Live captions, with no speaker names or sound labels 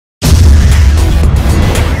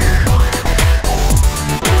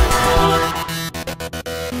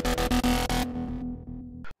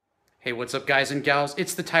Hey, what's up guys and gals?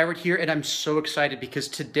 It's the Tyrant here, and I'm so excited because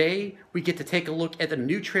today we get to take a look at the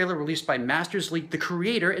new trailer released by Masters League, the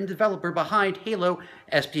creator and developer behind Halo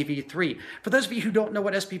SPV3. For those of you who don't know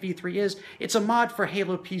what SPV3 is, it's a mod for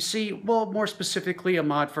Halo PC, well, more specifically a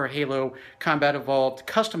mod for Halo Combat Evolved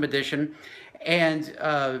Custom Edition. And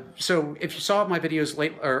so if you saw my videos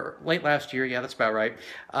late last year, yeah, that's about right,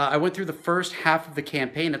 I went through the first half of the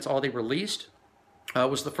campaign. That's all they released.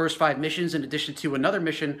 Was the first 5 missions, in addition to another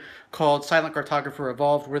mission called Silent Cartographer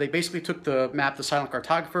Evolved, where they basically took the map, the Silent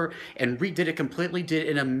Cartographer, and redid it completely, did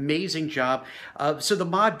an amazing job. So the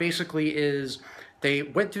mod basically is, they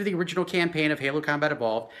went through the original campaign of Halo Combat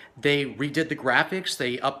Evolved, they redid the graphics,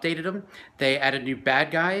 they updated them, they added new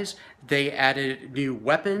bad guys, they added new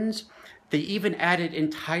weapons, they even added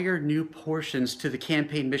entire new portions to the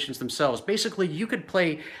campaign missions themselves. Basically, you could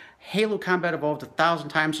play Halo Combat Evolved 1,000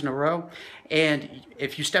 times in a row, and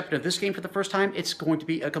if you step into this game for the first time, it's going to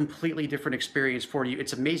be a completely different experience for you.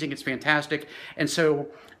 It's amazing, it's fantastic, and so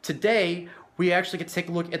today we actually get to take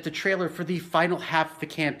a look at the trailer for the final half of the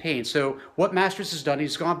campaign. So what Masters has done,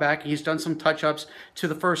 he's gone back and he's done some touch-ups to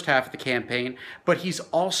the first half of the campaign, but he's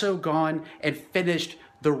also gone and finished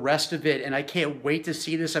the rest of it, and I can't wait to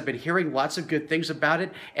see this. I've been hearing lots of good things about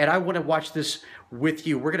it, and I want to watch this with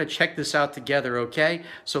you. We're going to check this out together, okay?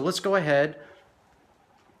 So let's go ahead,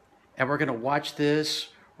 and we're going to watch this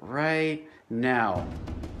right now.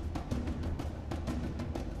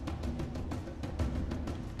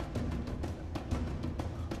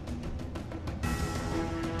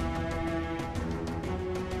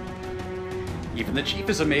 Even the Chief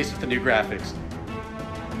is amazed at the new graphics.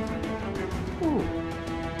 Ooh.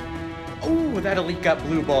 Ooh, that elite got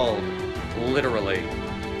blue-balled. Literally.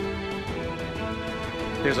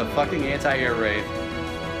 There's a fucking anti-air raid.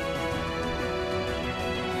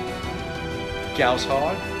 Gauss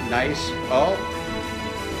Hog, nice. Oh.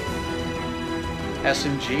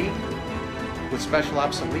 SMG with special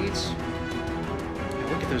obsoletes. And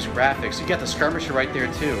look at those graphics. You got the skirmisher right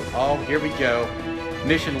there too. Oh, here we go.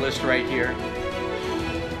 Mission list right here.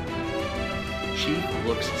 Chief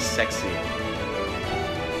looks sexy.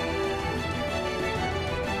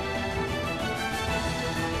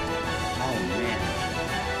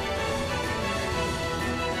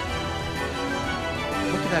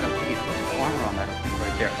 That elite. Look at the armor on that elite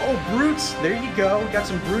right there. Oh, brutes! There you go. Got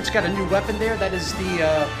some brutes. Got a new weapon there. That is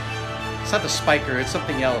the, it's not the spiker. It's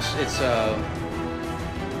something else. It's,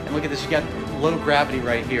 and look at this. You got low gravity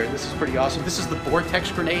right here. This is pretty awesome. This is the vortex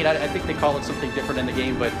grenade. I think they call it something different in the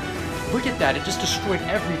game, but look at that. It just destroyed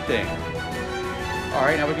everything. All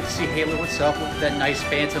right, now we get to see Halo itself. Look at that nice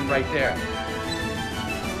phantom right there.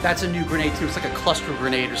 That's a new grenade too. It's like a cluster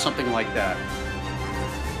grenade or something like that.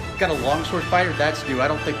 Got a longsword fighter, that's new. I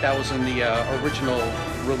don't think that was in the original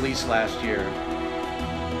release last year.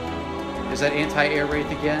 Is that anti-air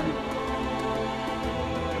wraith again?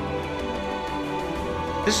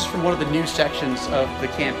 This is from one of the new sections of the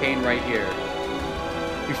campaign right here.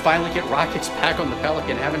 We finally get rockets back on the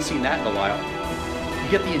Pelican. Haven't seen that in a while.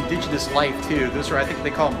 You get the indigenous life too. Those are, I think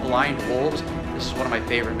they call them blind wolves. This is one of my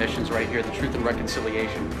favorite missions right here, the Truth and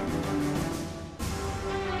Reconciliation.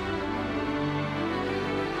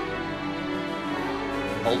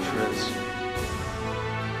 Ultras.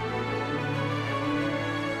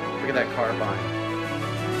 Look at that carbine.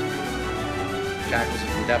 Jackals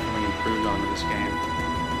have been definitely improved on this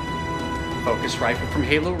game. Focus rifle from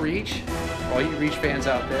Halo Reach. All you Reach fans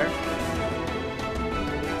out there.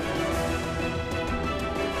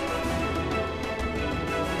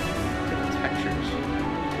 Look at the textures.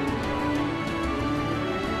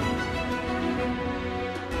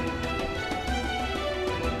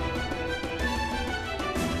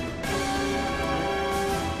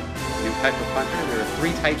 Type of hunter. There are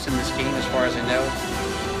 3 types in this game as far as I know.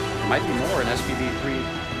 There might be more in SPV3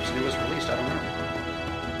 whose newest released, I don't know.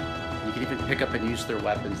 You can even pick up and use their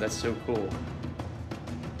weapons. That's so cool.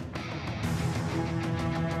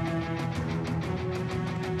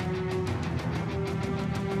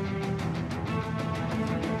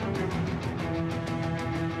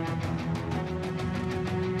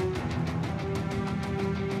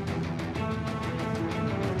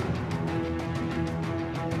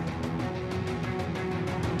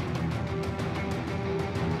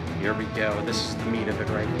 Here we go. This is the meat of it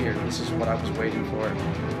right here. This is what I was waiting for.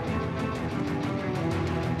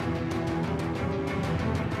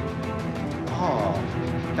 Oh,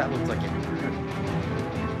 that looked like it.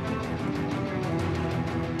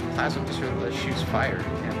 Plasma pistol that shoots fire.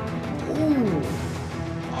 Yeah. Ooh!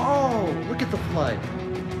 Oh, look at the flood.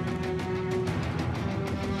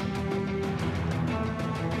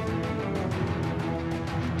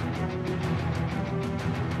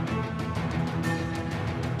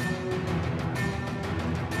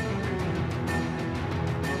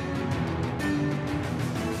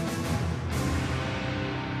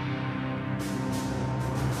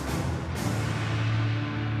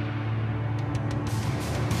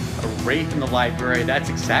 Wraith in the library. That's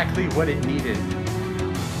exactly what it needed.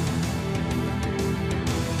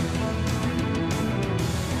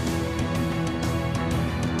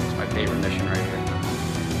 It's my favorite mission right here.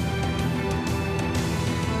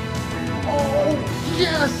 Oh,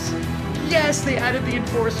 yes! Yes, they added the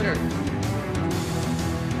Enforcer.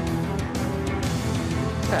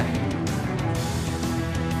 Okay.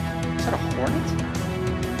 Is that a Hornet?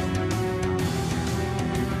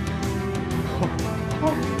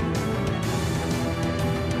 Oh.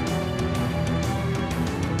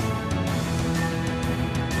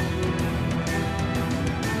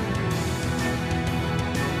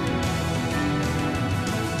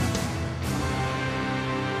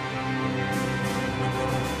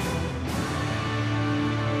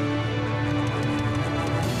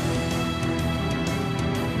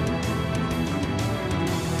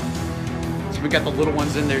 We got the little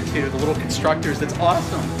ones in there too, the little constructors. That's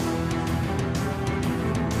awesome.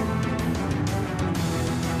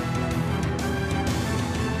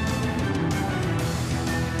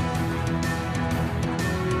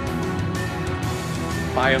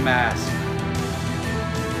 Biomass.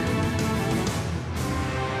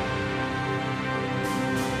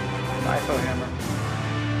 FIFO hammer.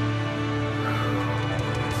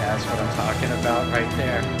 That's what I'm talking about right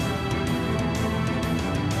there.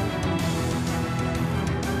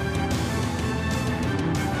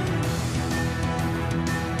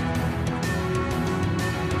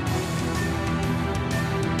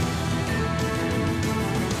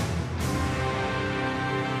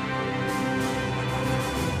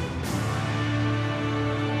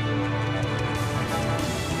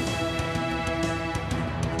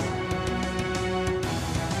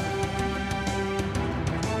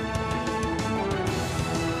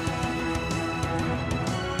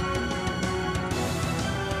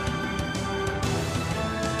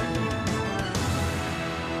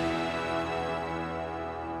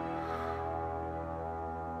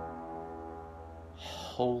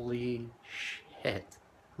 Holy shit.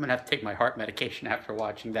 I'm gonna have to take my heart medication after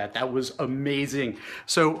watching that. That was amazing.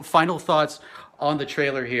 So final thoughts on the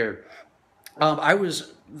trailer here.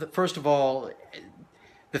 First of all,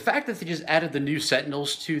 the fact that they just added the new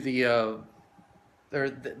Sentinels to the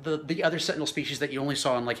other Sentinel species that you only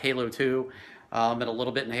saw in like Halo 2 and a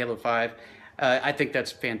little bit in Halo 5, I think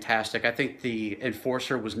that's fantastic. I think the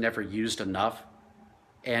Enforcer was never used enough.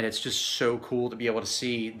 And it's just so cool to be able to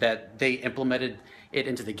see that they implemented it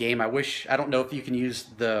into the game. I don't know if you can use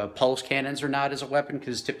the pulse cannons or not as a weapon,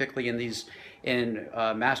 because typically in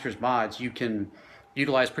Masters mods, you can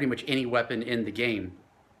utilize pretty much any weapon in the game.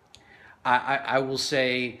 I will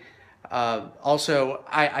say, also,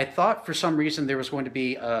 I thought for some reason there was going to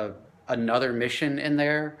be another mission in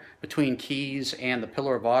there between Keys and the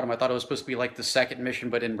Pillar of Autumn. I thought it was supposed to be like the second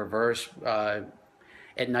mission, but in reverse,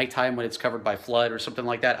 at nighttime when it's covered by flood or something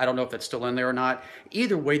like that. I don't know if that's still in there or not.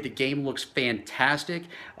 Either way, the game looks fantastic.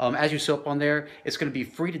 As you saw up on there, it's going to be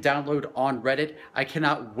free to download on Reddit. I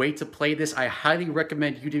cannot wait to play this. I highly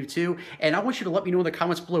recommend you do too. And I want you to let me know in the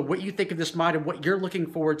comments below what you think of this mod and what you're looking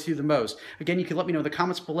forward to the most. Again, you can let me know in the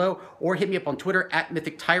comments below or hit me up on Twitter at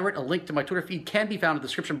MythicTyrant. A link to my Twitter feed can be found in the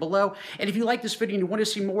description below. And if you like this video and you want to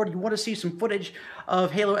see more, you want to see some footage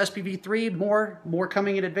of Halo SPV3, more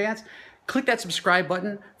coming in advance, click that subscribe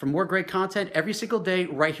button for more great content every single day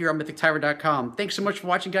right here on MythicTyrant.com. Thanks so much for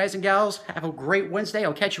watching, guys and gals. Have a great Wednesday.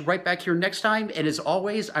 I'll catch you right back here next time. And as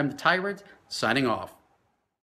always, I'm the Tyrant, signing off.